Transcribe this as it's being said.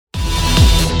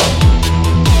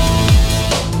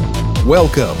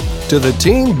Welcome to the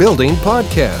Team Building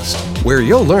Podcast, where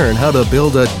you'll learn how to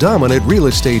build a dominant real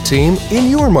estate team in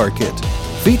your market,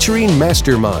 featuring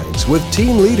masterminds with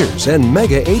team leaders and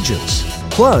mega agents,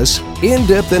 plus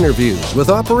in-depth interviews with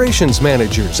operations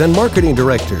managers and marketing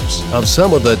directors of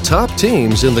some of the top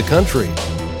teams in the country.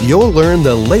 You'll learn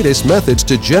the latest methods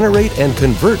to generate and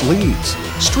convert leads,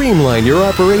 streamline your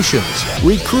operations,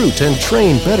 recruit and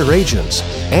train better agents,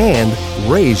 and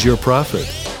raise your profit.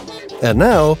 And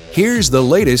now, here's the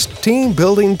latest Team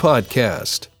Building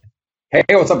Podcast. Hey,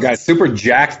 what's up, guys? Super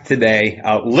jacked today,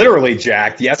 literally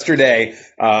jacked. Yesterday,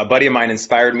 a buddy of mine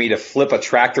inspired me to flip a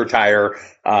tractor tire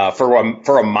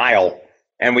for a mile.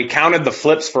 And we counted the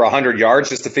flips for 100 yards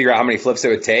just to figure out how many flips it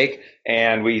would take.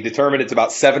 And we determined it's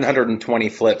about 720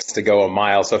 flips to go a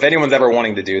mile. So if anyone's ever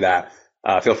wanting to do that,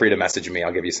 feel free to message me.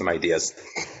 I'll give you some ideas.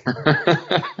 All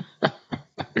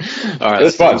right,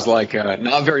 this sounds like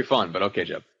not very fun, but okay,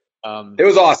 Jeff. It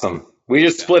was awesome. We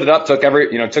just split it up, took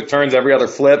turns every other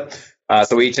flip.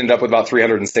 So we each ended up with about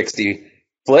 360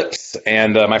 flips,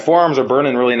 and my forearms are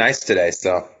burning really nice today.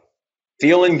 So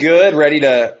feeling good, ready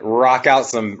to rock out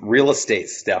some real estate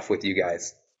stuff with you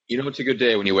guys. You know, it's a good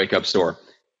day when you wake up sore.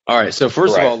 All right. So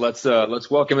first of all, let's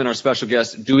welcome in our special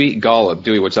guest, Dewey Golub.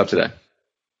 Dewey, what's up today?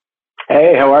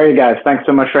 Hey, how are you guys? Thanks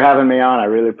so much for having me on. I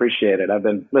really appreciate it. I've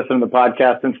been listening to the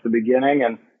podcast since the beginning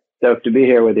and stoked to be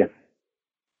here with you.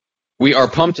 We are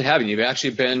pumped to have you. You've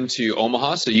actually been to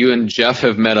Omaha, so you and Jeff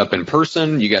have met up in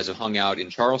person. You guys have hung out in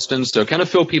Charleston. So kind of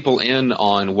fill people in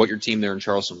on what your team there in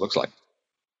Charleston looks like.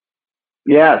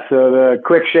 Yeah, so the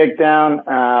quick shakedown,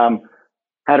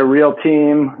 had a real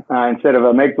team instead of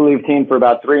a make-believe team for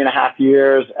about 3.5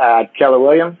 years at Keller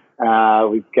Williams.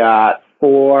 We've got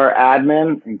 4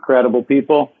 admin, incredible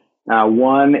people.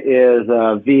 One is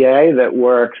a VA that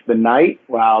works the night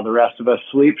while the rest of us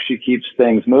sleep. She keeps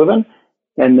things moving.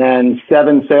 And then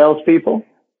 7 salespeople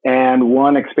and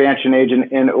 1 expansion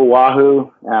agent in Oahu.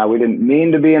 We didn't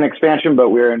mean to be an expansion, but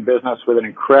we were in business with an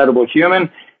incredible human.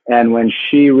 And when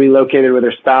she relocated with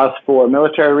her spouse for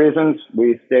military reasons,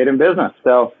 we stayed in business.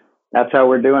 So that's how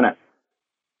we're doing it.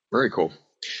 Very cool.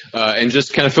 And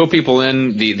just kind of fill people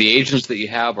in. The agents that you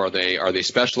have, are they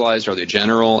specialized? Are they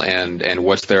general? And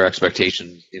what's their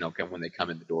expectations, when they come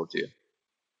in the door to you?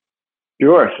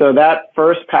 Sure. So that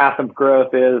first path of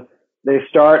growth is they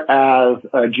start as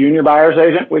a junior buyer's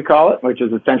agent, we call it, which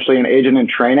is essentially an agent in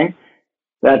training.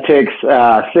 That takes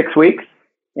 6 weeks,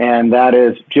 and that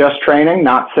is just training,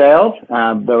 not sales,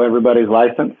 though everybody's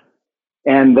licensed.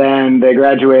 And then they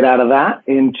graduate out of that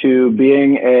into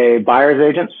being a buyer's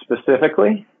agent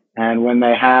specifically. And when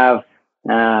they have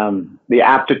the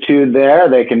aptitude there,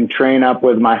 they can train up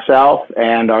with myself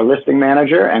and our listing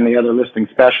manager and the other listing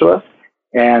specialist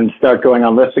and start going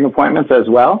on listing appointments as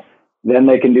well. Then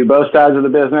they can do both sides of the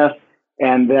business.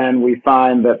 And then we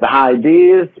find that the high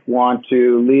Ds want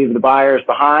to leave the buyers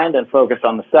behind and focus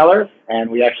on the sellers.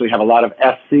 And we actually have a lot of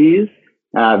SCs,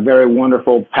 very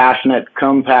wonderful, passionate,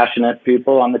 compassionate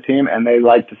people on the team. And they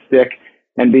like to stick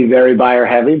and be very buyer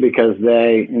heavy because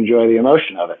they enjoy the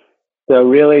emotion of it. So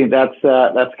really, that's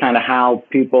kind of how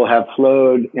people have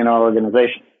flowed in our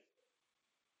organization.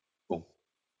 Cool.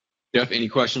 Jeff, any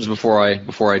questions before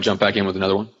I jump back in with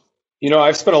another one?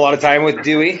 I've spent a lot of time with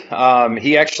Dewey.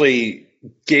 He actually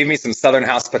gave me some Southern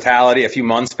hospitality a few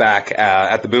months back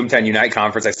at the Boomtown Unite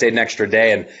conference. I stayed an extra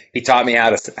day, and he taught me how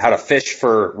to fish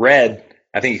for red.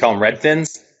 I think you call them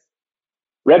redfins.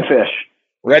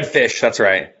 Redfish, that's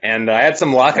right. And I had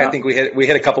some luck. Yeah. I think we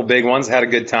hit a couple big ones, had a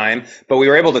good time. But we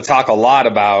were able to talk a lot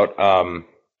about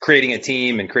creating a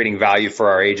team and creating value for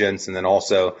our agents, and then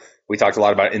also we talked a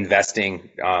lot about investing,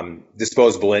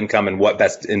 disposable income, and what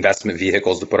best investment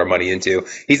vehicles to put our money into.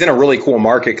 He's in a really cool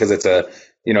market because it's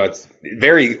it's a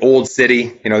very old city.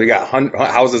 They got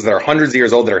houses that are hundreds of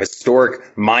years old that are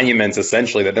historic monuments,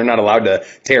 essentially, that they're not allowed to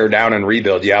tear down and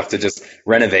rebuild. You have to just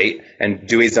renovate, and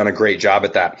Dewey's done a great job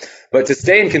at that. But to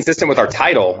stay consistent with our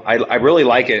title, I really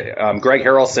like it. Greg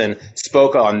Harrelson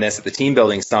spoke on this at the Team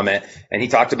Building Summit, and he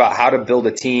talked about how to build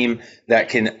a team that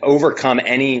can overcome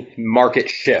any market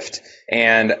shift.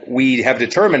 And we have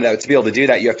determined that to be able to do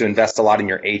that, you have to invest a lot in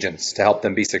your agents to help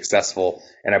them be successful.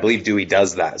 And I believe Dewey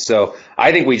does that. So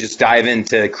I think we just dive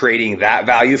into creating that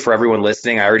value for everyone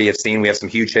listening. I already have seen we have some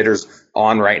huge hitters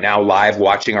on right now live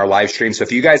watching our live stream. So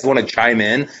if you guys want to chime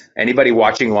in, anybody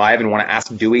watching live and want to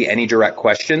ask Dewey any direct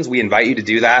questions, we invite you to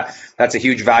do that. That's a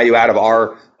huge value out of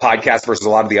our podcast versus a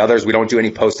lot of the others. We don't do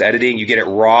any post editing. You get it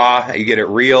raw, you get it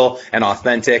real and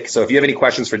authentic. So if you have any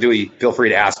questions for Dewey, feel free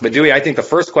to ask. But Dewey, I think the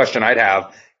first question I'd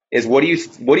have is what do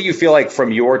you feel like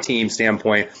from your team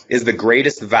standpoint is the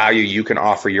greatest value you can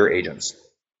offer your agents?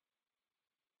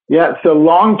 Yeah. So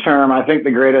long term, I think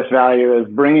the greatest value is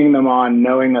bringing them on,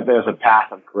 knowing that there's a path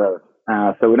of growth.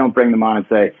 So we don't bring them on and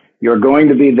say, you're going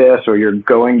to be this or you're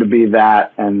going to be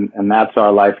that, and that's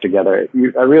our life together.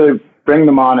 I really bring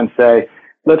them on and say,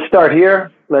 let's start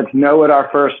here. Let's know what our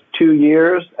first 2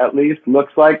 years at least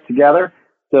looks like together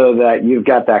so that you've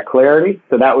got that clarity.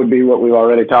 So that would be what we've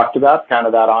already talked about, kind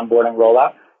of that onboarding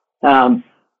rollout.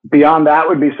 Beyond that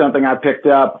would be something I picked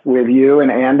up with you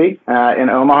and Andy in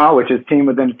Omaha, which is team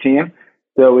within a team.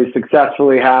 So we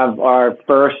successfully have our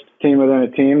first team within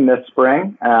a team this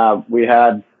spring. We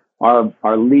had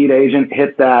our lead agent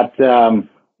hit that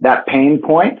pain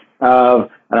point of,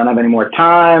 I don't have any more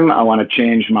time. I want to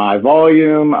change my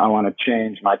volume. I want to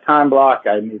change my time block.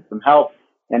 I need some help.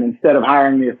 And instead of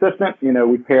hiring the assistant,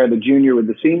 we pair the junior with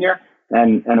the senior,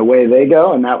 and away they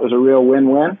go. And that was a real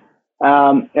win-win.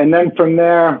 And then from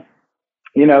there,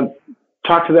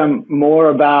 talk to them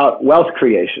more about wealth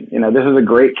creation. This is a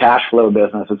great cash flow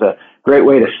business. It's a great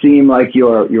way to seem like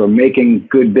you're making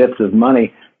good bits of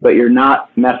money, but you're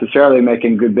not necessarily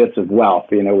making good bits of wealth.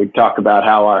 We talk about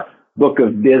how our book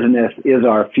of business is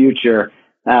our future,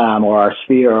 or our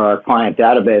sphere, or our client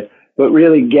database, but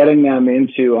really getting them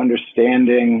into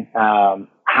understanding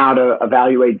how to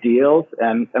evaluate deals.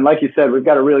 And like you said, we've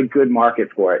got a really good market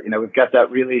for it. We've got that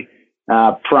really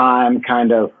prime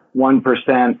kind of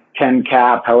 1%, 10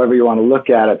 cap, however you want to look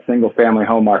at it, single family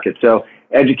home market. So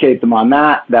educate them on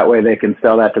that. That way they can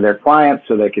sell that to their clients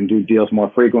so they can do deals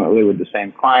more frequently with the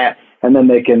same client. And then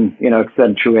they can,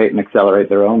 accentuate and accelerate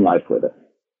their own life with it.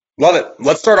 Love it.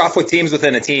 Let's start off with teams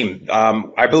within a team.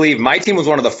 I believe my team was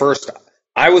one of the first.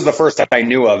 I was the first that I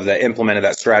knew of that implemented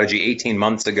that strategy 18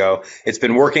 months ago. It's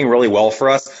been working really well for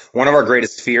us. One of our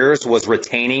greatest fears was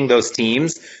retaining those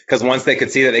teams, because once they could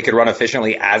see that they could run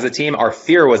efficiently as a team, our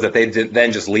fear was that they'd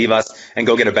then just leave us and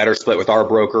go get a better split with our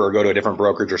broker or go to a different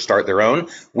brokerage or start their own.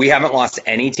 We haven't lost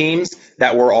any teams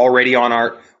that were already on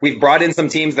our. We've brought in some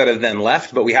teams that have then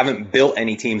left, but we haven't built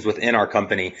any teams within our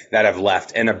company that have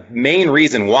left. And a main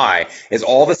reason why is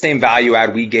all the same value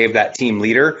add we gave that team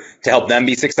leader to help them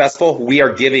be successful, we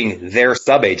are giving their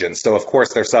sub-agents. So of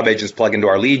course, their sub-agents plug into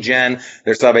our lead gen,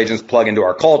 their sub-agents plug into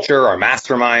our culture, our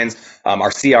masterminds, our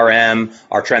CRM,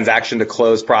 our transaction to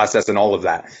close process, and all of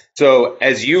that. So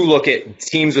as you look at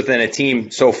teams within a team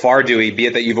so far, Dewey, be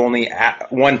it that you've only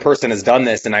one person has done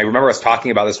this, and I remember us talking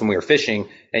about this when we were fishing,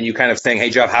 and you kind of saying, hey,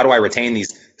 Jeff, how do I retain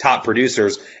these top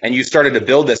producers? And you started to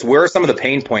build this. Where are some of the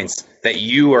pain points that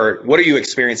what are you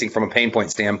experiencing from a pain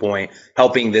point standpoint,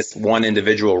 helping this one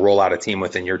individual roll out a team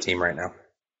within your team right now?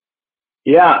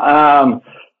 Yeah.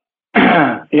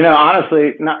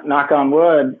 Honestly, knock on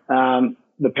wood,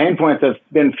 the pain points have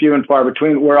been few and far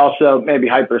between. We're also maybe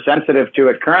hypersensitive to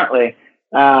it currently.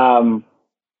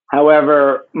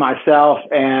 However, myself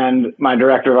and my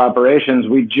director of operations,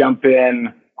 we jump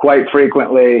in quite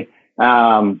frequently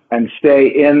and stay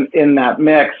in that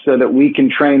mix so that we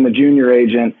can train the junior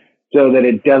agent so that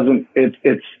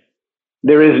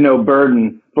there is no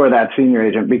burden for that senior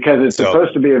agent, because it's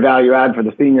supposed to be a value add for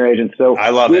the senior agent. So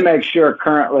we make sure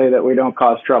currently that we don't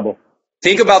cause trouble.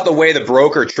 Think about the way the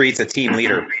broker treats a team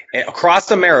leader.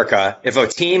 Across America, if a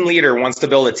team leader wants to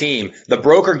build a team, the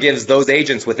broker gives those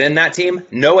agents within that team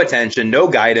no attention, no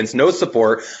guidance, no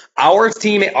support. Our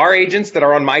team, our agents that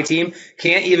are on my team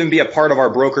can't even be a part of our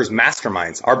broker's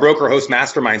masterminds. Our broker hosts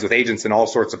masterminds with agents in all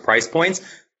sorts of price points.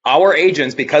 Our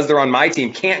agents, because they're on my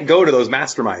team, can't go to those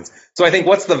masterminds. So I think,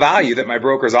 what's the value that my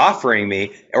broker's offering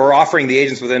me or offering the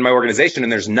agents within my organization?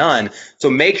 And there's none.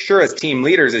 So make sure as team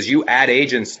leaders, as you add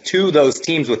agents to those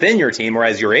teams within your team, or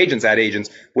as your agents add agents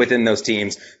within those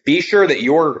teams, be sure that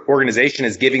your organization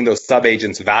is giving those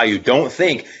sub-agents value. Don't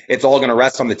think it's all going to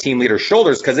rest on the team leader's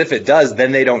shoulders, because if it does,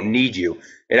 then they don't need you.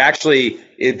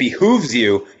 It behooves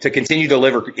you to continue to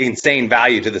deliver insane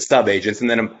value to the sub-agents. And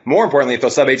then more importantly, if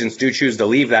those sub-agents do choose to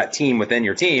leave that team within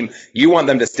your team, you want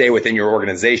them to stay within your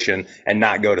organization and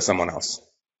not go to someone else.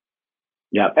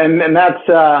 Yeah. And that's,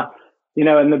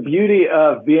 and the beauty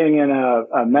of being in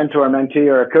a mentor-mentee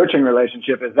or a coaching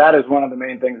relationship is that is one of the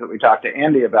main things that we talk to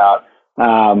Andy about.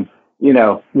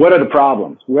 What are the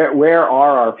problems? Where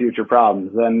are our future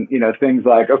problems? And, things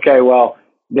like, okay, well,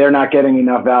 they're not getting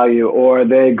enough value, or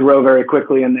they grow very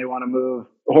quickly and they want to move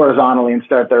horizontally and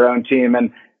start their own team. And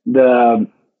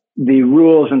the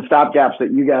rules and stopgaps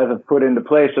that you guys have put into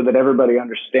place so that everybody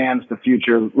understands the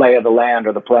future lay of the land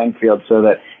or the playing field, so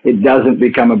that it doesn't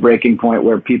become a breaking point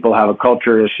where people have a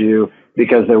culture issue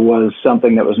because there was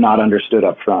something that was not understood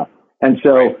up front. And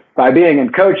so by being in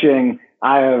coaching,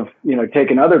 I have,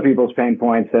 taken other people's pain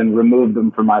points and removed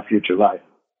them from my future life.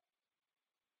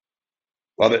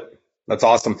 Love it. That's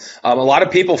awesome. A lot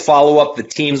of people follow up the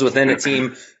teams within a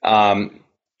team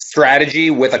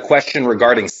strategy with a question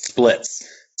regarding splits.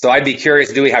 So I'd be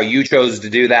curious, Dewey, how you chose to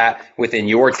do that within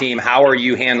your team. How are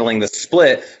you handling the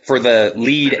split for the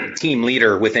team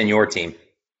leader within your team?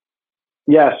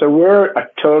 Yeah, so we're a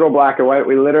total black and white.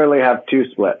 We literally have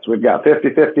two splits. We've got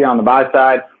 50-50 on the buy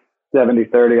side,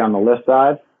 70-30 on the list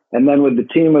side. And then with the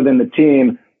team within the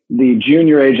team, the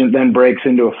junior agent then breaks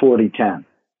into a 40-10.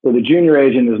 So the junior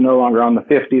agent is no longer on the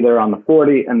 50, they're on the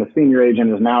 40, and the senior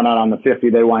agent is now not on the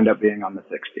 50, they wind up being on the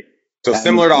 60. So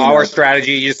similar to our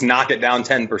strategy, you just knock it down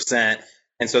 10%.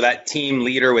 And so that team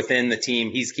leader within the team,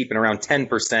 he's keeping around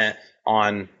 10%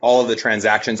 on all of the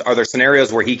transactions. Are there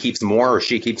scenarios where he keeps more or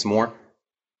she keeps more?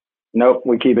 Nope,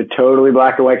 we keep it totally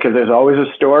black and white because there's always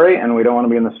a story, and we don't want to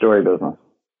be in the story business.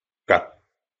 Okay.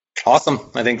 Awesome.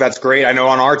 I think that's great. I know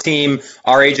on our team,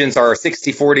 our agents are a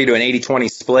 60-40 to an 80-20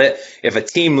 split. If a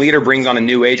team leader brings on a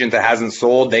new agent that hasn't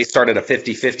sold, they start at a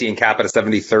 50-50 and cap at a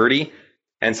 70-30.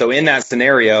 And so in that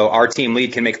scenario, our team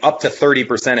lead can make up to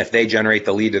 30% if they generate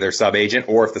the lead to their sub agent,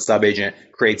 or if the sub agent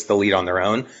creates the lead on their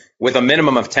own, with a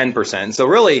minimum of 10%. So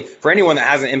really, for anyone that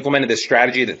hasn't implemented this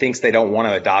strategy that thinks they don't want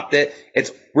to adopt it,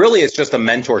 it's just a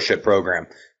mentorship program.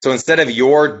 So instead of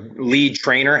your lead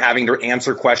trainer having to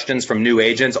answer questions from new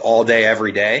agents all day,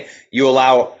 every day, you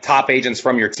allow top agents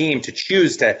from your team to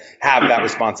choose to have that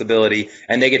responsibility,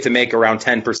 and they get to make around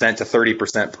 10% to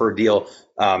 30% per deal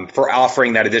for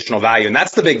offering that additional value. And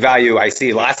that's the big value I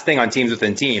see. Last thing on teams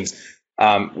within teams.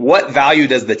 What value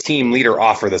does the team leader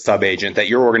offer the sub agent that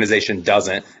your organization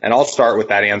doesn't? And I'll start with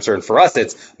that answer. And for us,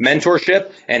 it's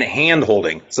mentorship and hand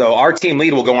holding. So our team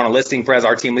lead will go on a listing press.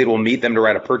 Our team lead will meet them to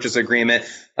write a purchase agreement.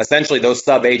 Essentially, those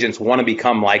sub agents want to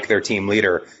become like their team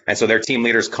leader. And so their team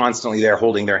leader is constantly there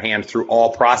holding their hand through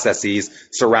all processes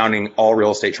surrounding all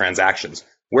real estate transactions.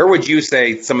 Where would you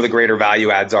say some of the greater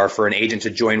value adds are for an agent to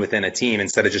join within a team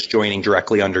instead of just joining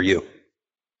directly under you?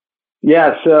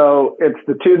 Yeah, so it's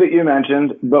the two that you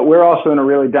mentioned, but we're also in a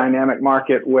really dynamic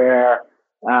market where,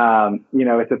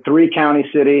 it's a 3-county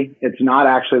city. It's not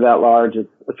actually that large. It's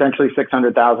essentially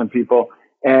 600,000 people,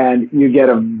 and you get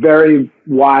a very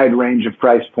wide range of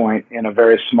price point in a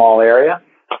very small area.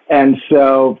 And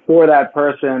so for that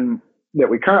person that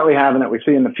we currently have and that we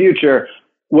see in the future,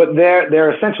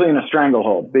 they're essentially in a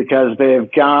stranglehold because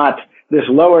they've got this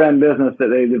lower end business that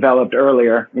they developed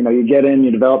earlier. You get in,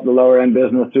 you develop the lower end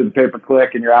business through the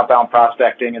pay-per-click and your outbound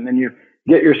prospecting, and then you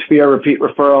get your sphere repeat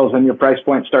referrals and your price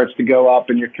point starts to go up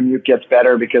and your commute gets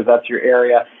better because that's your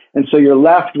area. And so you're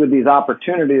left with these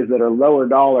opportunities that are lower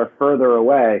dollar further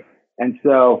away. And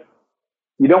so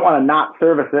you don't want to not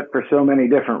service it for so many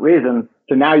different reasons.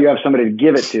 So now you have somebody to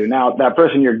give it to. Now that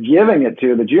person you're giving it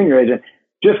to, the junior agent,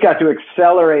 just got to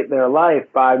accelerate their life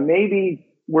by maybe,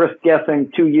 worth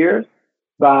guessing, 2 years,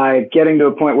 by getting to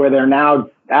a point where they're now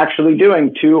actually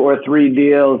doing 2 or 3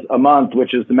 deals a month,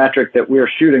 which is the metric that we're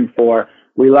shooting for.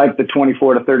 We like the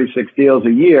 24 to 36 deals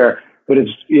a year, but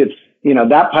it's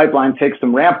that pipeline takes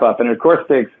some ramp up, and of course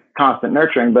takes constant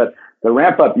nurturing, but the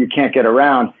ramp up you can't get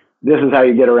around. This is how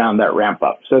you get around that ramp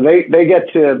up. So they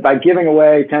get to, by giving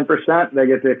away 10%, they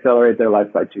get to accelerate their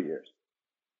life by 2 years.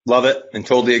 Love it, and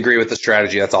totally agree with the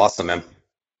strategy. That's awesome, man.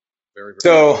 Very, very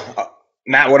so,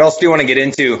 Matt, what else do you want to get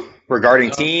into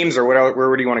regarding teams, or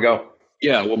where do you want to go?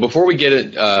 Yeah, well, before we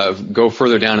go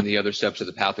further down in the other steps of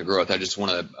the path of growth, I just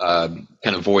want to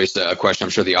kind of voice a question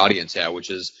I'm sure the audience had, which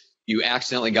is you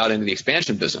accidentally got into the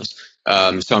expansion business.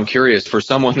 So I'm curious, for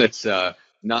someone that's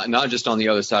not just on the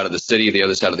other side of the city, the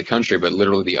other side of the country, but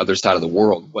literally the other side of the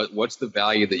world, what's the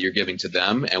value that you're giving to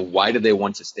them, and why do they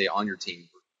want to stay on your team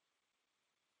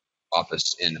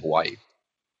office in Hawaii?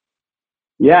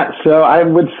 Yeah, so I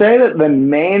would say that the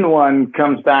main one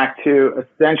comes back to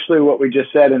essentially what we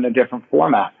just said in a different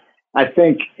format. I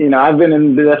think, I've been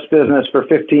in this business for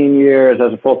 15 years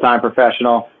as a full-time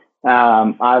professional.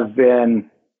 I've been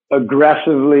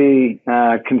aggressively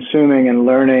consuming and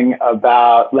learning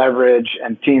about leverage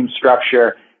and team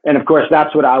structure. And of course,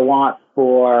 that's what I want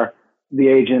for the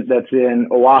agent that's in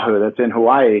Oahu, that's in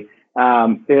Hawaii,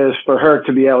 is for her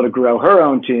to be able to grow her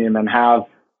own team and have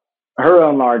her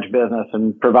own large business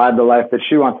and provide the life that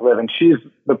she wants to live. And she's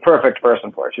the perfect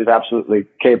person for it. She's absolutely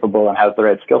capable and has the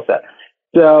right skill set.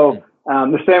 So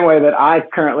the same way that I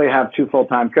currently have 2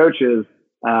 full-time coaches,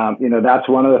 that's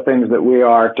one of the things that we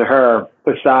are to her,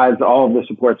 besides all of the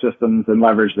support systems and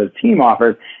leverage that the team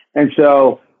offers. And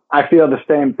so I feel the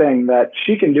same thing, that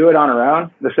she can do it on her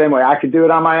own, the same way I could do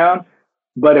it on my own.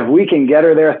 But if we can get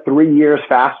her there 3 years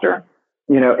faster,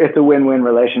 it's a win-win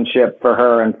relationship for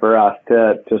her and for us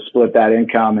to split that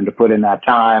income and to put in that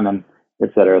time and et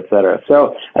cetera, et cetera.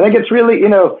 So I think it's really,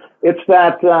 it's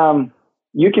that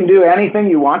you can do anything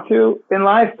you want to in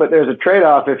life, but there's a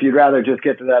trade-off if you'd rather just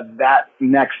get to that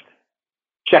next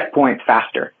checkpoint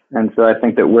faster. And so I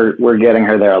think that we're getting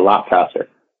her there a lot faster.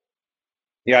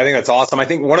 Yeah, I think that's awesome. I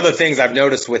think one of the things I've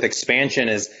noticed with expansion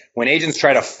is when agents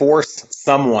try to force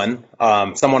someone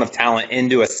of talent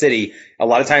into a city, a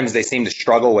lot of times they seem to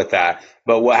struggle with that.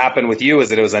 But what happened with you is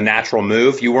that it was a natural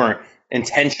move. You weren't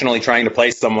intentionally trying to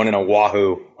place someone in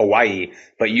Oahu, Hawaii,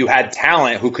 but you had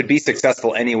talent who could be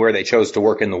successful anywhere they chose to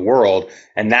work in the world.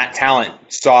 And that talent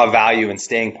saw value in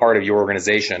staying part of your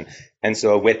organization. And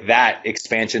so with that,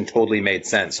 expansion totally made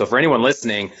sense. So for anyone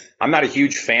listening, I'm not a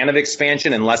huge fan of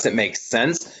expansion unless it makes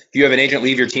sense. If you have an agent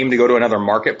leave your team to go to another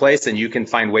marketplace and you can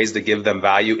find ways to give them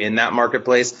value in that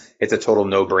marketplace, it's a total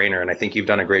no-brainer. And I think you've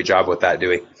done a great job with that,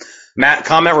 Dewey. Matt,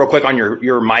 comment real quick on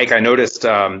your mic. I noticed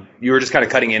you were just kind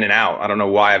of cutting in and out. I don't know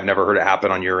why. I've never heard it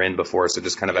happen on your end before. So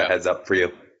just kind of a heads up for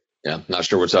you. Yeah, not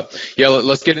sure what's up. Yeah,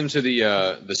 let's get into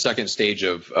the second stage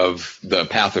of the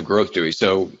path of growth, Dewey.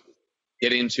 So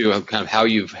get into kind of how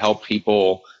you've helped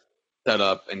people set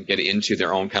up and get into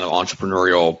their own kind of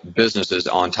entrepreneurial businesses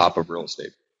on top of real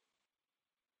estate.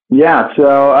 Yeah,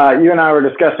 so you and I were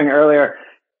discussing earlier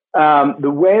the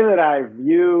way that I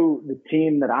view the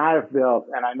team that I've built,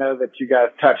 and I know that you guys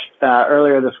touched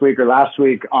earlier this week or last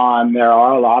week on there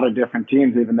are a lot of different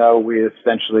teams, even though we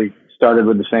essentially started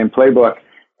with the same playbook.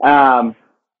 I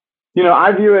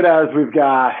view it as we've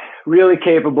got really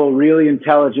capable, really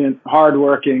intelligent,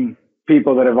 hardworking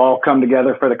people that have all come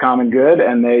together for the common good,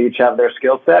 and they each have their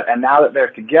skill set. And now that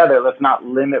they're together, let's not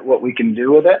limit what we can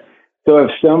do with it. So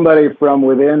if somebody from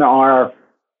within our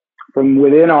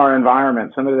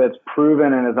environment, somebody that's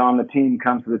proven and is on the team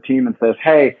comes to the team and says,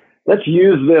 hey, let's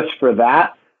use this for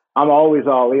that, I'm always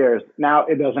all ears. Now,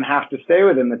 it doesn't have to stay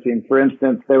within the team. For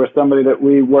instance, there was somebody that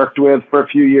we worked with for a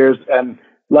few years and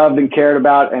loved and cared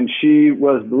about, and she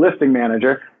was the listing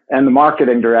manager and the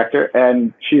marketing director,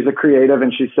 and she's a creative,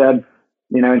 and she said,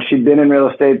 and she'd been in real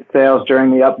estate sales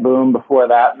during the up boom before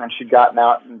that, and then she'd gotten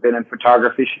out and been in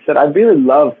photography. She said, I really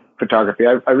love photography.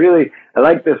 I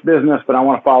like this business, but I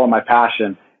want to follow my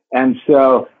passion. And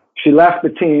so she left the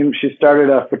team. She started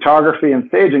a photography and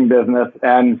staging business,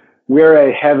 and we're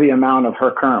a heavy amount of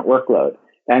her current workload.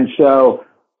 And so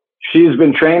she's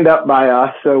been trained up by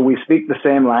us. So we speak the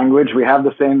same language. We have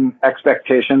the same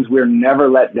expectations. We're never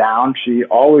let down. She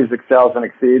always excels and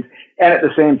exceeds. And at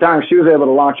the same time, she was able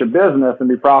to launch a business and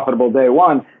be profitable day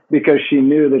one because she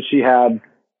knew that she had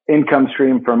income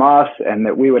stream from us and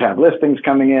that we would have listings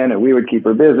coming in and we would keep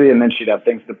her busy, and then she'd have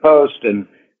things to post, and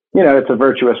it's a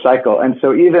virtuous cycle. And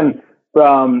so even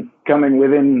from coming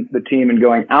within the team and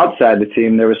going outside the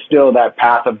team, there was still that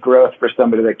path of growth for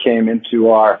somebody that came into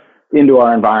our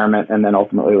environment and then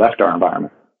ultimately left our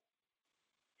environment.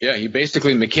 Yeah, you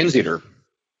basically McKinsey'd her.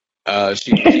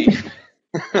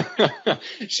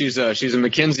 She's a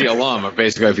McKinsey alum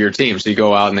basically of your team. So you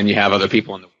go out and then you have other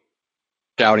people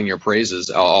shouting your praises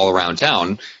all around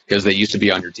town because they used to be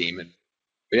on your team. And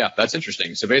yeah, that's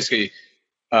interesting. So basically,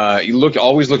 you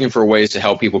always looking for ways to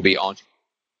help people be entrepreneurs.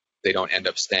 They don't end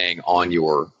up staying on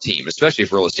your team, especially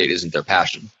if real estate isn't their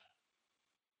passion.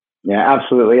 Yeah,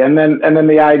 absolutely. And then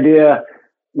the idea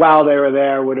while they were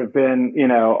there would have been,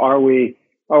 are we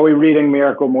reading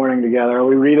Miracle Morning together? Are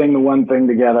we reading The One Thing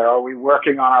together? Are we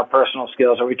working on our personal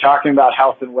skills? Are we talking about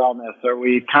health and wellness? Are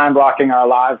we time blocking our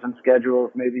lives and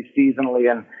schedules, maybe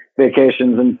seasonally and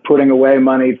vacations, and putting away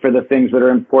money for the things that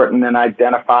are important and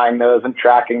identifying those and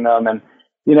tracking them? And,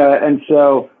 and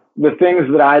so the things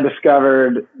that I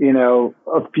discovered,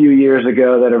 a few years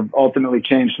ago that have ultimately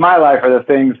changed my life are the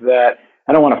things that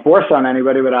I don't want to force on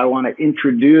anybody, but I want to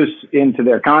introduce into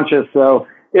their conscious. So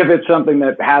if it's something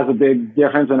that has a big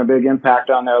difference and a big impact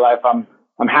on their life, I'm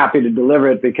happy to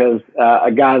deliver it because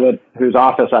a guy whose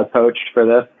office I poached for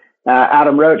this,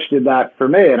 Adam Roach, did that for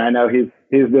me, and I know he's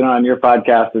been on your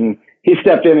podcast, and he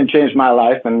stepped in and changed my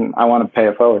life, and I want to pay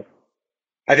it forward.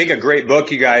 I think a great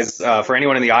book, you guys, for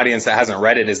anyone in the audience that hasn't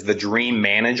read it, is The Dream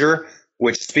Manager,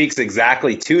 which speaks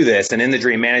exactly to this. And in The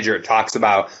Dream Manager, it talks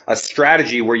about a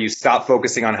strategy where you stop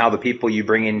focusing on how the people you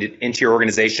bring into your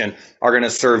organization are going to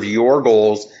serve your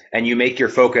goals, and you make your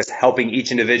focus helping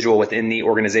each individual within the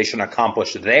organization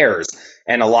accomplish theirs.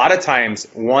 And a lot of times,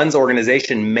 one's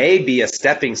organization may be a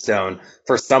stepping stone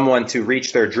for someone to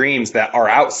reach their dreams that are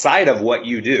outside of what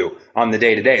you do on the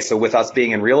day-to-day. So with us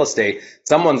being in real estate,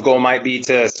 someone's goal might be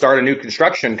to start a new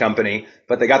construction company,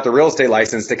 but they got the real estate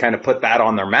license to kind of put that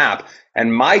on their map.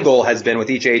 And my goal has been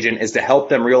with each agent is to help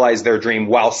them realize their dream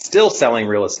while still selling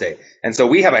real estate. And so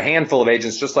we have a handful of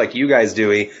agents, just like you guys,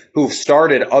 Dewey, who've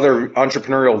started other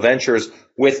entrepreneurial ventures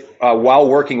with while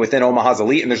working within Omaha's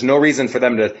Elite. And there's no reason for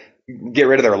them to get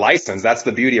rid of their license. That's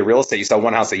the beauty of real estate. You sell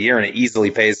one house a year and it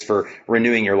easily pays for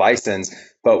renewing your license.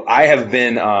 But I have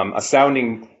been a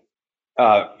sounding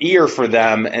ear for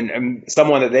them and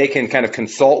someone that they can kind of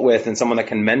consult with and someone that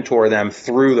can mentor them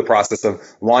through the process of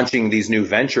launching these new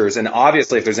ventures. And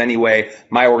obviously, if there's any way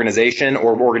my organization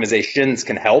or organizations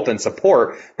can help and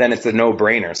support, then it's a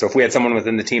no-brainer. So if we had someone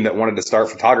within the team that wanted to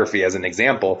start photography as an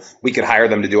example, we could hire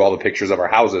them to do all the pictures of our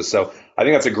houses. So I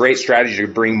think that's a great strategy to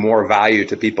bring more value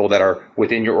to people that are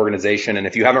within your organization. And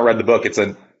if you haven't read the book, it's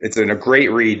a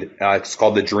great read. It's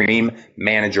called The Dream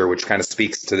Manager, which kind of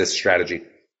speaks to this strategy.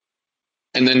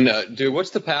 And then, dude,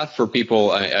 what's the path for people?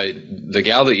 The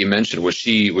gal that you mentioned, was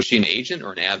she an agent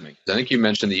or an admin? 'Cause I think you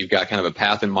mentioned that you've got kind of a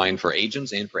path in mind for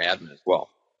agents and for admin as well.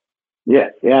 Yeah.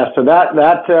 So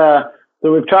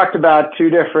so we've talked about two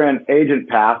different agent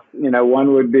paths.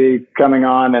 One would be coming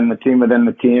on and the team within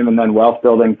the team, and then wealth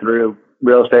building through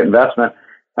real estate investment.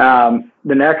 The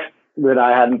next that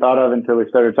I hadn't thought of until we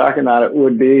started talking about it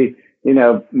would be,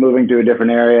 moving to a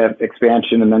different area,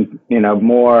 expansion, and then,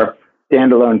 more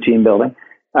standalone team building.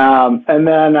 And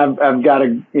then I've got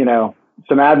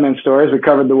some admin stories. We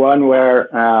covered the one where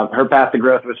her path to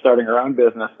growth was starting her own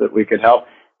business that we could help.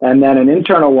 And then an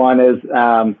internal one is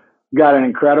got an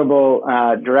incredible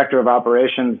director of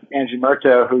operations, Angie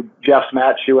Murto, who Jeff's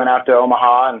met. She went out to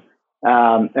Omaha,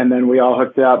 and then we all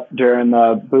hooked up during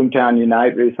the Boomtown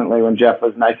Unite recently when Jeff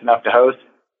was nice enough to host.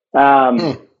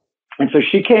 And so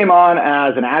she came on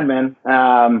as an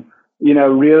admin.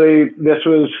 Really, this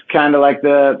was kind of like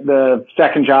the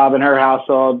second job in her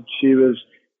household. She was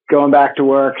going back to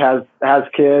work, has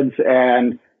kids,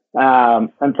 and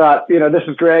thought, this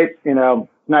is great.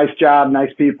 Nice job,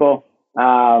 nice people.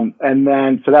 And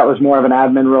then, so that was more of an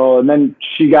admin role. And then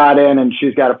she got in, and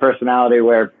she's got a personality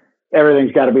where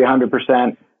everything's got to be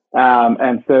 100%.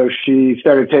 And so she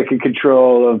started taking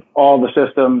control of all the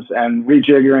systems and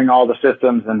rejiggering all the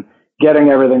systems and getting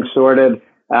everything sorted.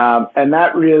 And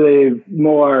that really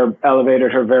more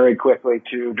elevated her very quickly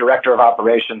to director of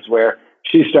operations, where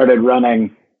she started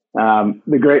running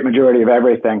the great majority of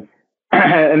everything.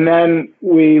 And then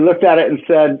we looked at it and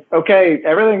said, okay,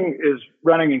 everything is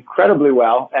running incredibly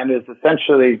well and is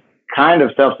essentially kind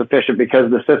of self-sufficient because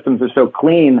the systems are so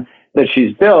clean that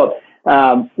she's built.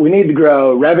 We need to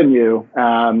grow revenue,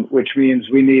 which means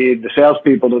we need the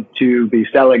salespeople to be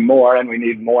selling more, and we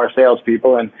need more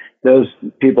salespeople, and those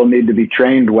people need to be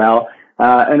trained well.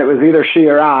 And it was either she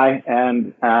or I,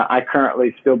 and I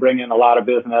currently still bring in a lot of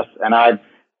business, and I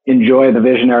enjoy the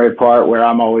visionary part where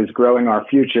I'm always growing our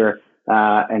future,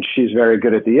 and she's very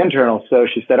good at the internal. So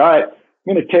she said, all right,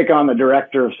 I'm going to take on the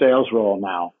director of sales role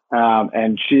now.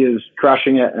 And she is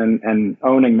crushing it and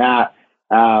owning that.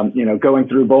 Going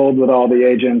through Bold with all the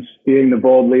agents, being the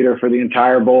Bold leader for the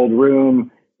entire Bold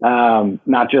room,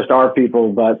 not just our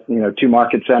people, but, 2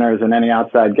 market centers and any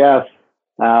outside guests,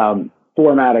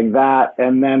 formatting that.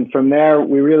 And then from there,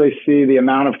 we really see the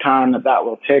amount of time that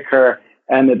will take her,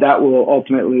 and that will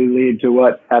ultimately lead to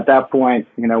what, at that point,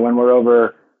 when we're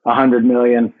over 100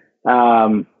 million,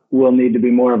 will need to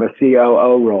be more of a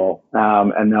COO role.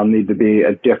 And there'll need to be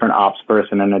a different ops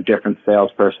person and a different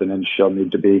salesperson, and she'll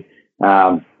need to be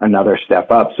another step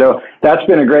up. So that's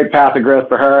been a great path of growth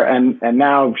for her. And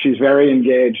now she's very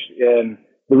engaged in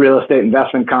the real estate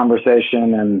investment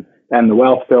conversation and the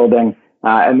wealth building.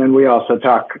 And then we also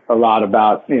talk a lot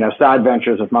about, side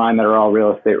ventures of mine that are all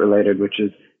real estate related, which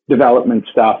is development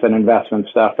stuff and investment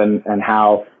stuff, and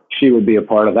how she would be a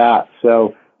part of that.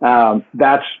 So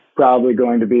that's probably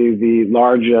going to be the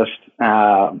largest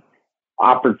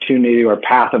opportunity or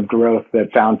path of growth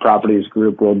that Found Properties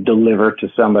Group will deliver to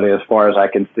somebody, as far as I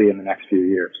can see, in the next few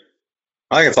years.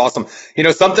 I think it's awesome.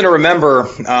 Something to remember,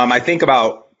 I think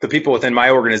about the people within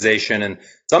my organization, and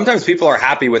sometimes people are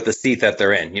happy with the seat that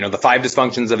they're in. The 5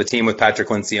 dysfunctions of a team with Patrick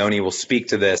Lencioni will speak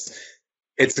to this.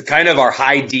 It's kind of our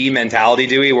high D mentality,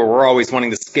 Dewey, where we're always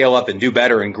wanting to scale up and do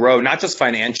better and grow, not just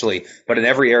financially, but in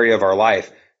every area of our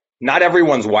life. Not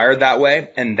everyone's wired that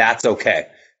way, and that's okay.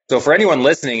 So for anyone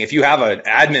listening, if you have an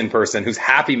admin person who's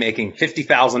happy making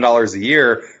 $50,000 a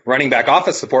year, running back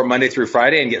office support Monday through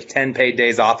Friday and gets 10 paid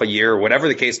days off a year, whatever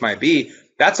the case might be,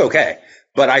 that's okay.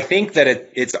 But I think that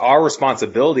it's our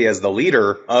responsibility as the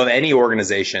leader of any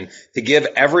organization to give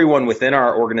everyone within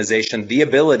our organization the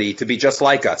ability to be just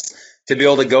like us, to be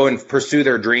able to go and pursue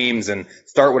their dreams and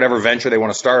start whatever venture they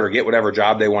want to start or get whatever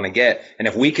job they want to get. And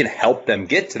if we can help them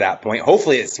get to that point,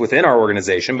 hopefully it's within our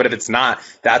organization, but if it's not,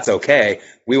 that's okay.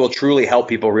 We will truly help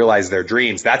people realize their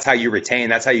dreams. That's how you retain.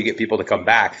 That's how you get people to come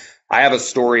back. I have a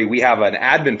story. We have an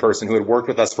admin person who had worked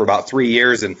with us for about 3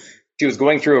 years, and she was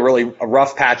going through a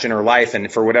rough patch in her life.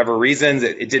 And for whatever reasons,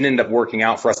 it didn't end up working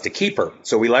out for us to keep her.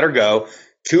 So we let her go.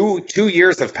 Two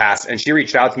years have passed, and she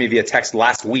reached out to me via text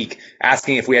last week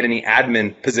asking if we had any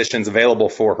admin positions available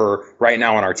for her right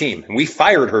now on our team. And we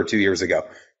fired her 2 years ago.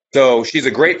 So she's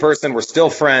a great person. We're still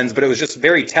friends, but it was just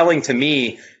very telling to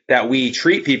me that we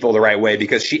treat people the right way,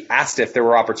 because she asked if there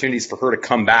were opportunities for her to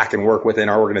come back and work within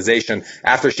our organization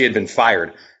after she had been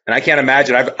fired. And I can't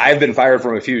imagine, I've been fired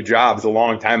from a few jobs a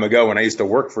long time ago when I used to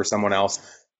work for someone else.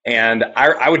 And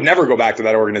I would never go back to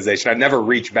that organization. I'd never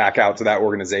reach back out to that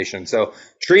organization. So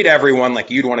treat everyone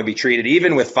like you'd want to be treated,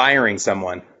 even with firing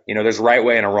someone. There's a right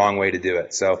way and a wrong way to do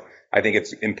it. So I think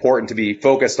it's important to be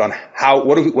focused on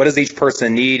what does each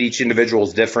person need? Each individual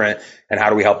is different, and how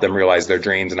do we help them realize their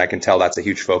dreams? And I can tell that's a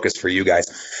huge focus for you guys.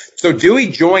 So Dewey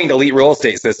joined Elite Real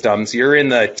Estate Systems. You're in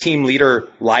the team leader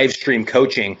live stream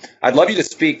coaching. I'd love you to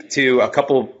speak to a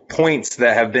couple points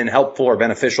that have been helpful or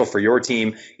beneficial for your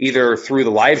team, either through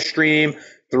the live stream,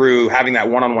 through having that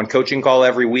one-on-one coaching call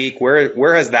every week.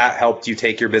 Where has that helped you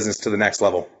take your business to the next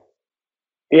level?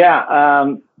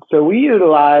 Yeah, so we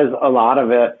utilize a lot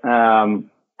of it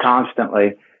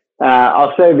constantly.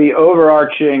 I'll say the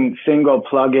overarching single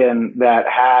plugin that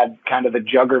had kind of the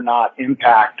juggernaut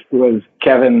impact was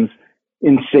Kevin's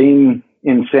insane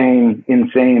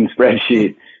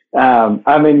spreadsheet.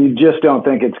 You just don't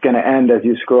think it's going to end as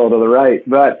you scroll to the right.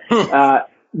 But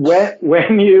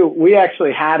we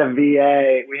actually had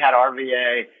our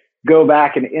VA go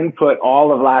back and input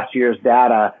all of last year's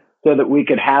data so that we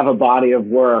could have a body of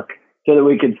work, so that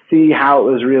we could see how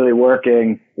it was really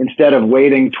working instead of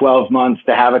waiting 12 months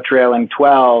to have a trailing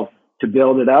 12 to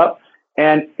build it up.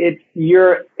 And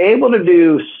you're able to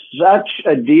do such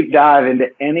a deep dive into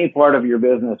any part of your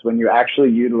business when you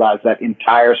actually utilize that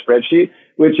entire spreadsheet,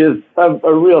 which is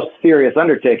a real serious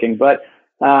undertaking. But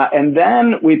and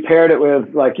then we paired it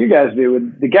with, like you guys do,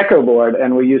 with the Gecko board,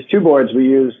 and we use two boards. We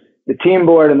use the team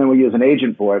board, and then we use an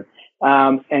agent board.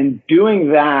 And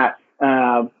doing that,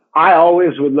 I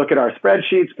always would look at our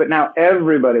spreadsheets, but now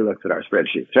everybody looks at our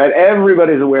spreadsheets, right?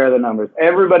 Everybody's aware of the numbers.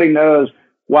 Everybody knows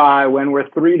why when we're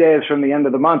 3 days from the end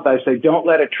of the month, I say, don't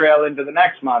let it trail into the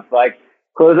next month. Like,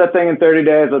 close that thing in 30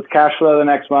 days. Let's cash flow the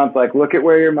next month. Like, look at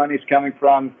where your money's coming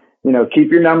from.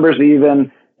 Keep your numbers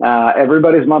even.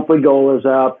 Everybody's monthly goal is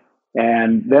up,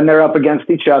 and then they're up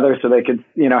against each other so they could,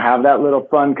 have that little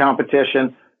fun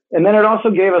competition. And then it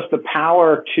also gave us the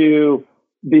power to,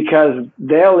 because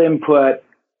they'll input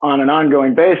on an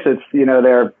ongoing basis,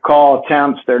 their call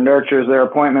attempts, their nurtures, their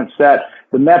appointments set,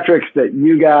 the metrics that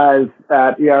you guys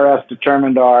at ERS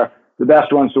determined are the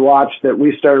best ones to watch that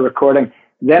we started recording.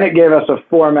 Then it gave us a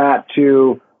format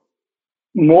to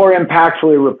more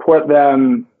impactfully report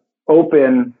them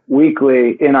open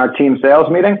weekly in our team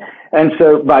sales meeting. And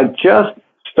so by just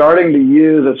starting to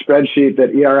use a spreadsheet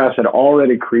that ERS had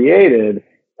already created,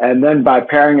 and then by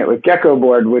pairing it with Gecko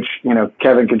board, which,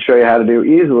 Kevin can show you how to do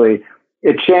easily,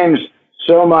 it changed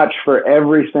so much for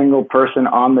every single person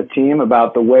on the team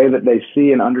about the way that they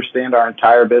see and understand our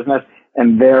entire business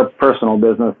and their personal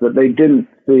business that they didn't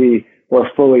see or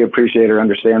fully appreciate or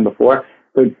understand before.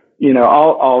 So,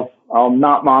 I'll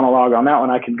not monologue on that one.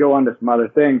 I could go on to some other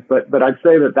things, but I'd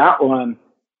say that one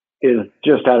is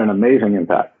just had an amazing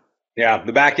impact. Yeah,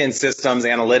 the back-end systems,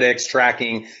 analytics,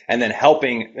 tracking, and then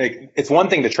helping. It's one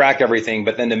thing to track everything,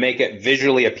 but then to make it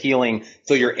visually appealing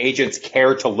so your agents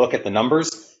care to look at the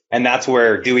numbers. And that's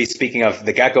where Dewey, speaking of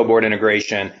the Gecko board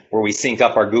integration, where we sync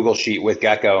up our Google Sheet with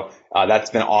Gecko, that's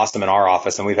been awesome in our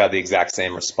office, and we've had the exact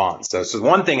same response. So it's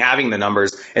one thing having the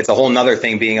numbers. It's a whole nother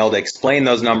thing being able to explain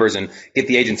those numbers and get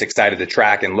the agents excited to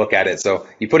track and look at it. So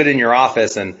you put it in your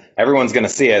office, and everyone's going to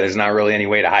see it. There's not really any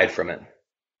way to hide from it.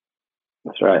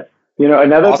 That's right.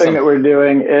 Another thing that we're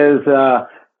doing is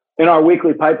in our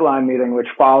weekly pipeline meeting, which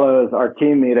follows our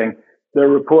team meeting, they're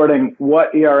reporting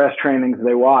what ERS trainings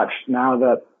they watched. Now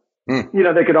that,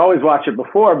 they could always watch it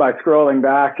before by scrolling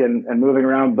back and moving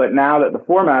around. But now that the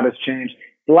format has changed,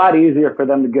 it's a lot easier for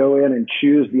them to go in and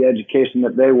choose the education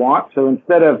that they want. So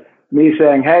instead of me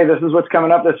saying, hey, this is what's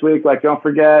coming up this week, like, don't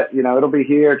forget, it'll be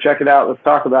here, check it out, let's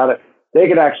talk about it. They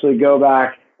could actually go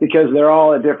back, because they're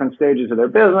all at different stages of their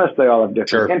business. They all have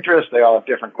different interests. They all have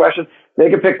different questions. They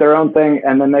can pick their own thing,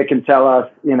 and then they can tell us,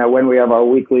 when we have our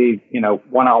weekly,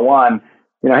 one-on-one,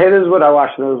 hey, this is what I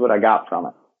watched, this is what I got from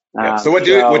it. So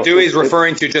what Dewey's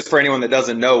referring to, just for anyone that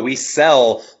doesn't know, we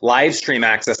sell live stream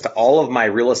access to all of my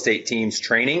real estate team's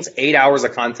trainings, 8 hours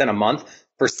of content a month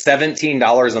for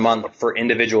 $17 a month for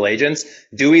individual agents.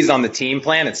 Dewey's on the team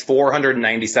plan. It's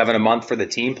 $497 a month for the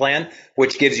team plan,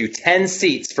 which gives you 10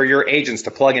 seats for your agents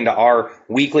to plug into our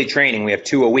weekly training. We have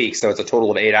 2 a week, so it's a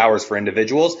total of 8 hours for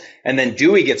individuals. And then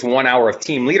Dewey gets 1 hour of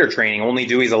team leader training. Only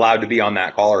Dewey's allowed to be on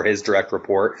that call, or his direct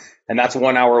report. And that's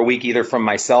 1 hour a week, either from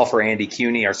myself or Andy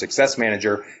Cuney, our success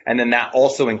manager. And then that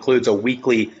also includes a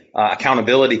weekly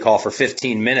accountability call for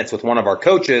 15 minutes with one of our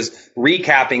coaches,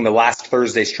 recapping the last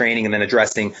Thursday's training and then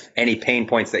addressing any pain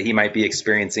points that he might be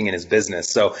experiencing in his business.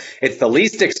 So it's the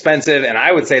least expensive, and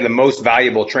I would say the most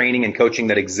valuable training and coaching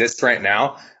that exists right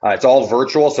now. It's all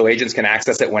virtual, so agents can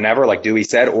access it whenever, like Dewey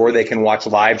said, or they can watch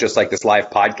live, just like this live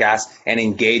podcast, and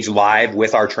engage live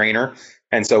with our trainer.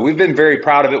 And so we've been very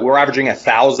proud of it. We're averaging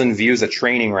 1,000 views a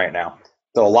training right now.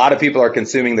 So a lot of people are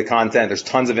consuming the content. There's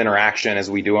tons of interaction as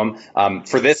we do them.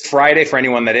 For this Friday, for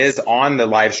anyone that is on the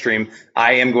live stream,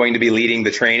 I am going to be leading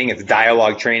the training. It's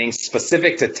dialogue training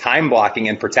specific to time blocking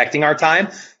and protecting our time.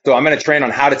 So I'm going to train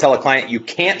on how to tell a client you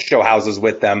can't show houses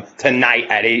with them tonight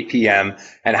at 8 p.m.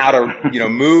 and how to,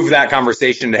 move that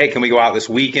conversation to, hey, can we go out this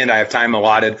weekend? I have time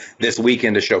allotted this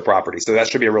weekend to show property. So that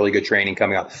should be a really good training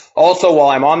coming up. Also, while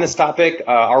I'm on this topic,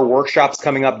 our workshop's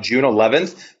coming up June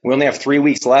 11th. We only have 3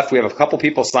 weeks left. We have a couple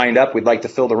people signed up. We'd like to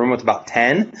fill the room with about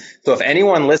 10. So if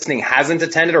anyone listening hasn't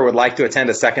attended or would like to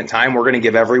attend a second time, we're going to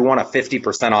give everyone a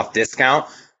 50% off discount.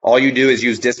 All you do is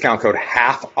use discount code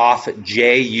HALFOFFJUN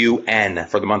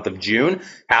for the month of June,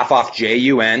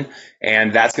 HALFOFFJUN,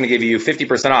 and that's going to give you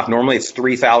 50% off. Normally it's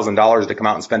 $3,000 to come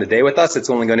out and spend a day with us.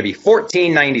 It's only going to be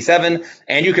 $1,497,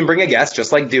 and you can bring a guest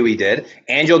just like Dewey did,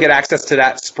 and you'll get access to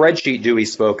that spreadsheet Dewey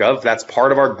spoke of. That's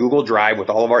part of our Google Drive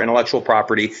with all of our intellectual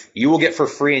property. You will get for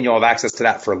free, and you'll have access to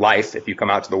that for life if you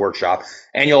come out to the workshop.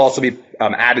 And you'll also be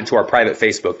added to our private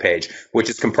Facebook page, which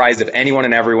is comprised of anyone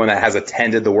and everyone that has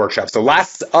attended the workshop. So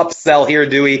last upsell here,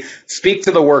 Dewey, speak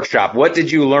to the workshop. What did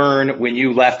you learn when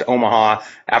you left Omaha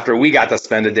after we got to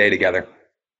spend a day together?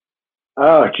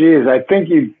 Oh, geez. I think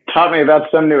you taught me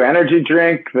about some new energy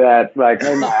drink that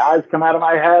made my eyes come out of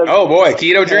my head. Oh, boy.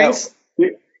 Keto drinks?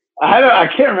 I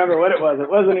can't remember what it was. It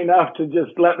wasn't enough to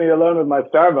just let me alone with my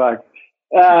Starbucks.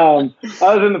 I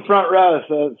was in the front row,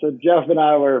 so Jeff and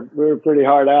I we were pretty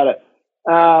hard at it.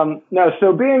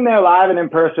 So being there live and in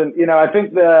person, I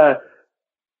think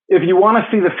if you want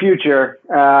to see the future,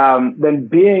 then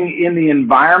being in the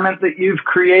environment that you've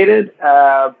created,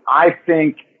 I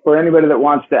think for anybody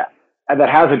that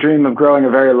has a dream of growing a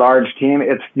very large team,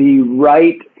 it's the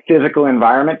right physical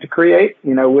environment to create,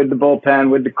 with the bullpen,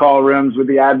 with the call rooms, with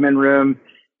the admin room.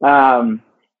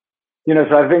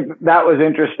 So I think that was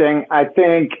interesting. I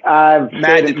think I've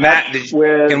Matt,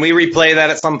 can we replay that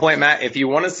at some point, Matt? If you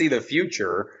want to see the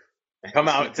future, come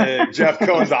out to Jeff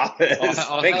Cohen's office.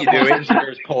 Thank you, Dewey.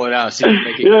 Pull it out.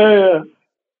 Yeah.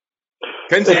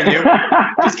 Continue.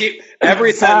 Just keep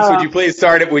every sentence. Would you please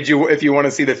start it? If you want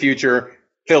to see the future,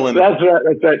 fill in. That's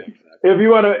right. If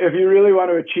you really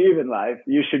want to achieve in life,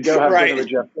 you should go have dinner with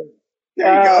Jeff. There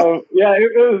you go. Yeah,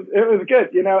 it was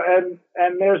good.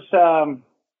 And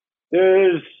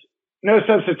there's no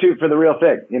substitute for the real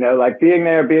thing, like being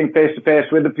there, being face to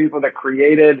face with the people that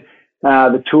created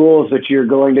the tools that you're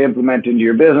going to implement into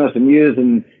your business and use,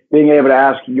 and being able to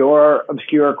ask your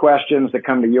obscure questions that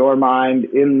come to your mind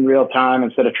in real time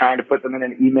instead of trying to put them in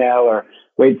an email or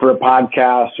wait for a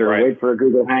podcast or wait for a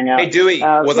Google Hangout. Hey, Dewey,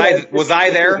 was I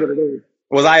there?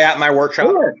 Was I at my workshop?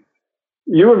 Sure.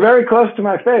 You were very close to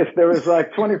my face. There was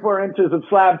like 24 inches of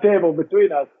slab table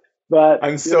between us. But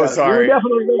I'm so sorry. You were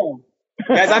definitely there.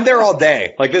 Guys, I'm there all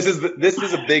day. Like this is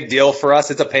a big deal for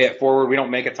us. It's a pay it forward. We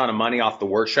don't make a ton of money off the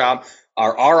workshop.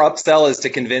 Our upsell is to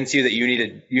convince you that you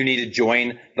need to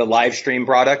join the live stream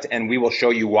product, and we will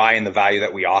show you why and the value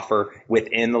that we offer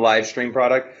within the live stream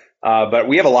product. But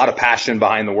we have a lot of passion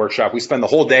behind the workshop. We spend the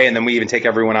whole day, and then we even take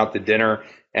everyone out to dinner.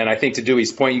 And I think to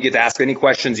Dewey's point, you get to ask any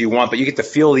questions you want, but you get to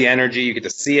feel the energy. You get to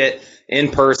see it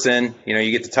in person.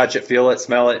 You get to touch it, feel it,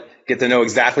 smell it, get to know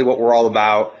exactly what we're all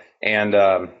about. And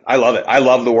I love it. I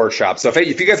love the workshop. So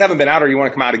if you guys haven't been out or you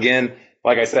want to come out again,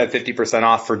 like I said, 50%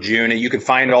 off for June. And you can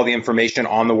find all the information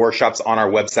on the workshops on our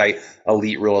website,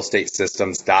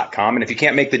 eliterealestatesystems.com. And if you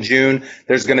can't make the June,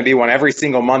 there's going to be one every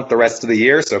single month the rest of the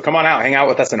year. So come on out, hang out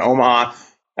with us in Omaha.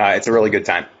 It's a really good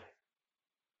time.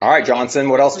 All right, Johnson,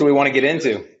 what else do we want to get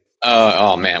into?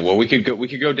 Oh man, well we could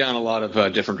go down a lot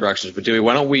of different directions. But Dewey,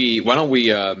 why don't we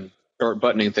start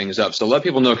buttoning things up? So let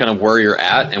people know kind of where you're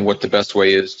at and what the best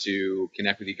way is to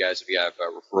connect with you guys if you have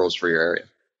referrals for your area.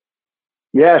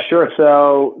 Yeah, sure.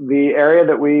 So the area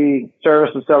that we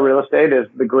service and sell real estate is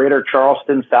the greater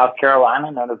Charleston, South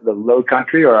Carolina, known as the Low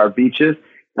Country or our beaches.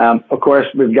 Of course,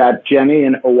 we've got Jenny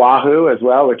in Oahu as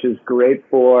well, which is great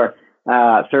for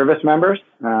service members.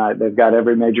 They've got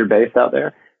every major base out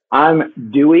there. I'm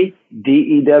Dewey,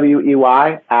 Dewey,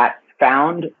 at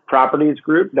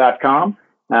foundpropertiesgroup.com,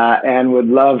 and would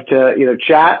love to either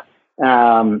chat,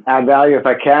 add value if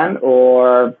I can,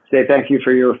 or say thank you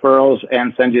for your referrals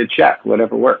and send you a check,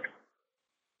 whatever works.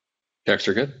 Checks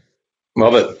are good.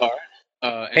 Love it. All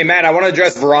right. Hey, Matt, I want to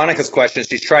address Veronica's question.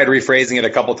 She's tried rephrasing it a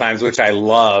couple times, which I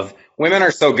love. Women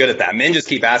are so good at that. Men just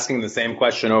keep asking the same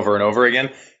question over and over again.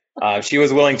 She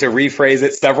was willing to rephrase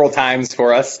it several times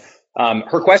for us.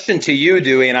 Her question to you,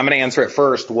 Dewey, and I'm going to answer it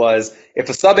first, was if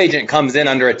a sub-agent comes in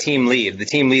under a team lead, the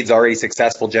team lead's already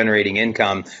successful generating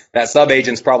income, that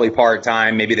sub-agent's probably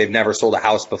part-time, maybe they've never sold a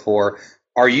house before.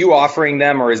 Are you offering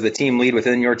them, or is the team lead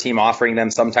within your team offering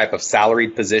them some type of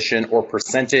salaried position or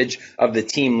percentage of the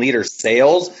team leader's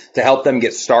sales to help them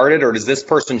get started, or does this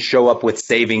person show up with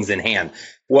savings in hand?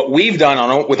 What we've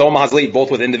done with Omaha's Lead, both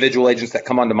with individual agents that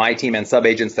come onto my team and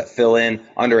sub-agents that fill in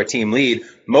under a team lead,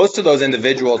 most of those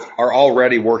individuals are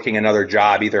already working another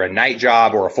job, either a night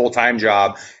job or a full-time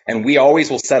job, and we always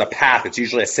will set a path. It's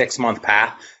usually a 6-month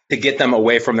path to get them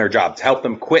away from their job, to help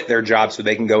them quit their job so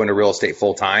they can go into real estate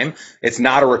full-time. It's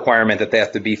not a requirement that they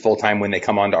have to be full-time when they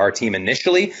come onto our team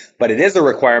initially, but it is a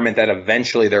requirement that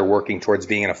eventually they're working towards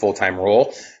being in a full-time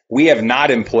role. We have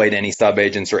not employed any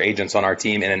sub-agents or agents on our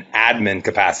team in an admin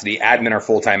capacity. Admin or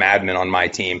full-time admin on my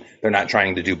team. They're not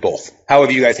trying to do both. How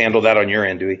have you guys handled that on your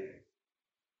end, Dewey?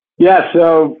 Yeah,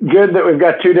 so good that we've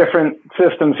got two different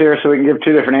systems here so we can give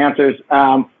two different answers.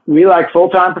 We like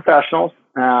full-time professionals.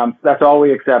 That's all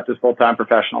we accept is full-time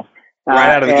professionals. Right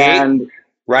out of the gate?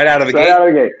 Right out of the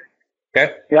gate?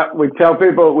 Okay. Yeah, we tell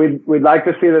people we'd like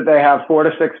to see that they have 4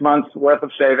 to 6 months worth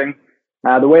of savings.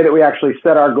 The way that we actually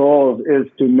set our goals is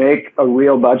to make a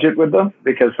real budget with them,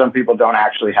 because some people don't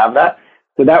actually have that.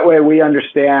 So that way we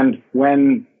understand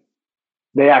when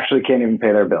they actually can't even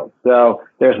pay their bills. So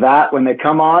there's that. When they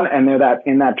come on and they're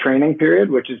in that training period,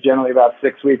 which is generally about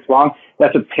 6 weeks long,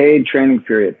 that's a paid training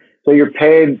period. So you're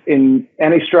paid in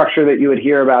any structure that you would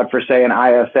hear about for, say, an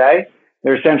ISA.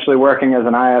 They're essentially working as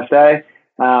an ISA.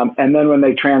 And then when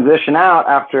they transition out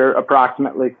after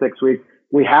approximately 6 weeks,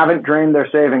 we haven't drained their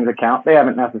savings account. They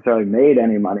haven't necessarily made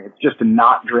any money. It's just to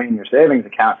not drain your savings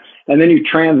account. And then you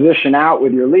transition out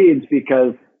with your leads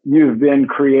because you've been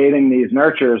creating these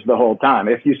nurtures the whole time.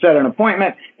 If you set an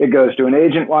appointment, it goes to an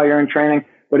agent while you're in training.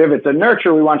 But if it's a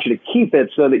nurture, we want you to keep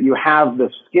it so that you have the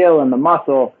skill and the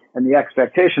muscle and the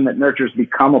expectation that nurtures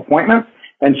become appointments.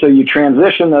 And so you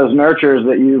transition those nurtures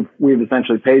that we've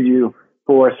essentially paid you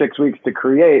for 6 weeks to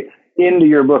create into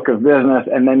your book of business,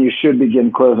 and then you should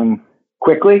begin closing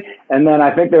quickly. And then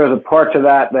I think there was a part to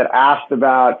that asked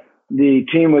about the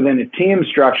team within a team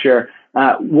structure.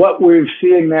 What we're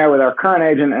seeing there with our current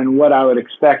agent and what I would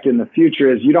expect in the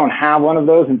future is you don't have one of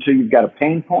those until you've got a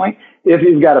pain point. If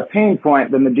you've got a pain point,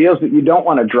 then the deals that you don't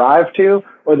want to drive to,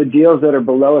 or the deals that are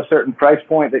below a certain price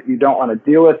point that you don't want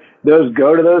to deal with, those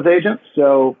go to those agents.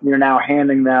 So you're now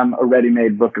handing them a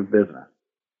ready-made book of business.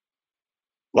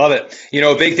 Love it.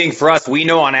 A big thing for us, we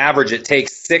know on average it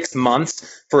takes 6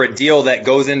 months for a deal that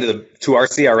goes to our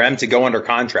CRM to go under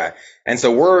contract. And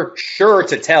so we're sure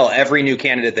to tell every new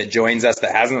candidate that joins us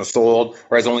that hasn't sold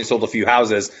or has only sold a few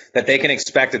houses that they can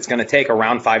expect it's going to take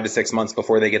around 5 to 6 months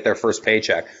before they get their first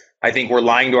paycheck. I think we're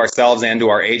lying to ourselves and to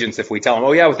our agents if we tell them,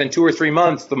 oh yeah, within 2 or 3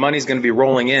 months, the money's going to be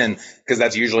rolling in, because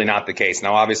that's usually not the case.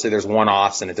 Now, obviously there's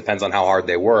one-offs and it depends on how hard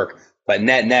they work. But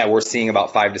net, we're seeing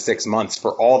about 5 to 6 months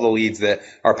for all the leads that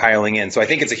are piling in. So I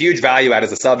think it's a huge value add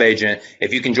as a sub-agent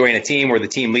if you can join a team where the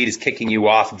team lead is kicking you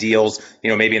off deals,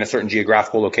 maybe in a certain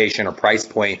geographical location or price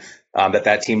point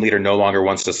that team leader no longer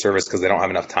wants to service because they don't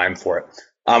have enough time for it.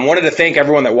 Wanted to thank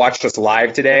everyone that watched us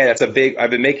live today.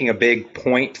 I've been making a big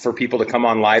point for people to come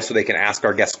on live so they can ask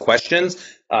our guests questions.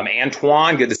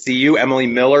 Antoine, good to see you. Emily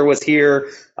Miller was here,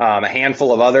 a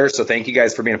handful of others. So thank you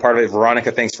guys for being a part of it.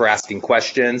 Veronica, thanks for asking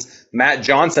questions. Matt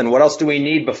Johnson, what else do we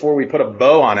need before we put a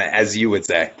bow on it, as you would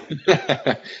say?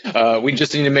 We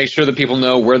just need to make sure that people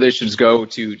know where they should go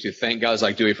to thank guys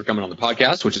like Dewey for coming on the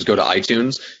podcast, which is go to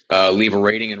iTunes, leave a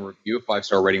rating and review, a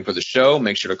 5-star rating for the show.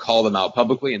 Make sure to call them out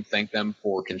publicly and thank them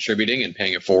for contributing and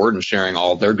paying it forward and sharing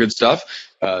all of their good stuff.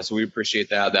 So we appreciate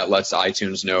that. That lets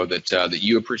iTunes know that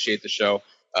you appreciate the show.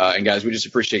 And guys, we just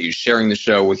appreciate you sharing the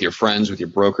show with your friends, with your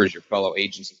brokers, your fellow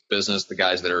agents of business, the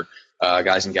guys that are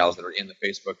guys and gals that are in the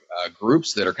Facebook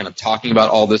groups that are kind of talking about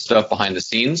all this stuff behind the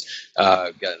scenes.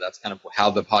 That's kind of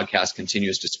how the podcast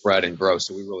continues to spread and grow.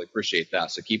 So we really appreciate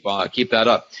that. So keep that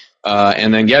up.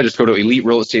 And then, just go to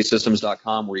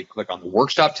eliterealestatesystems.com where you click on the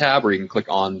workshop tab, or you can click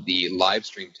on the live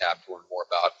stream tab to learn more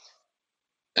about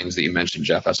things that you mentioned,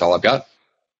 Jeff. That's all I've got.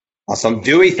 Awesome.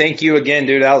 Dewey, thank you again,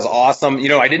 dude. That was awesome.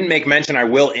 I didn't make mention, I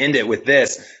will end it with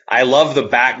this. I love the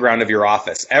background of your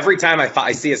office. Every time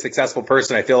I see a successful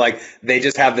person, I feel like they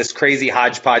just have this crazy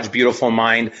hodgepodge, beautiful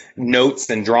mind, notes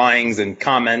and drawings and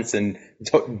comments and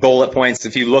bullet points.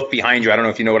 If you look behind you, I don't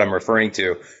know if you know what I'm referring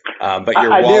to, but your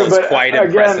wall is quite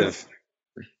impressive.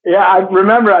 Yeah, I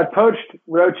remember I poached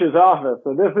Roach's office.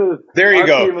 So this is there you our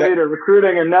go. Team leader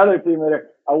recruiting another team leader.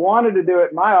 I wanted to do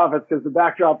it in my office because the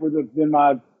backdrop would have been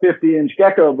my 50-inch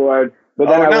gecko board, but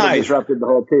then I would have disrupted the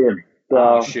whole team.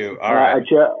 So shoot. All right.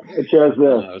 I chose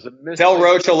this. Tell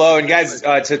Roach hello. And guys,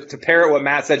 to parrot what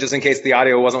Matt said, just in case the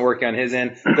audio wasn't working on his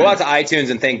end, go out to iTunes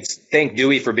and thank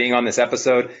Dewey for being on this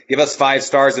episode. Give us 5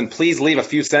 stars and please leave a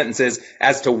few sentences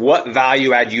as to what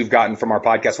value add you've gotten from our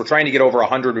podcast. We're trying to get over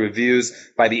 100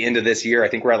 reviews by the end of this year. I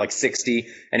think we're at like 60.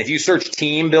 And if you search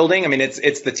team building, I mean,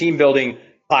 it's the team building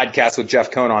podcast with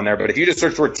Jeff Cohn on there. But if you just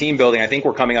search for team building, I think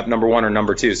we're coming up number 1 or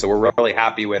number 2. So we're really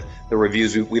happy with the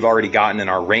reviews we've already gotten in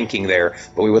our ranking there.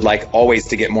 But we would like always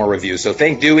to get more reviews. So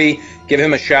thank Dewey, give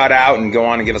him a shout out, and go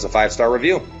on and give us a 5-star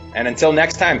review. And until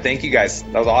next time, thank you guys.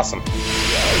 That was awesome.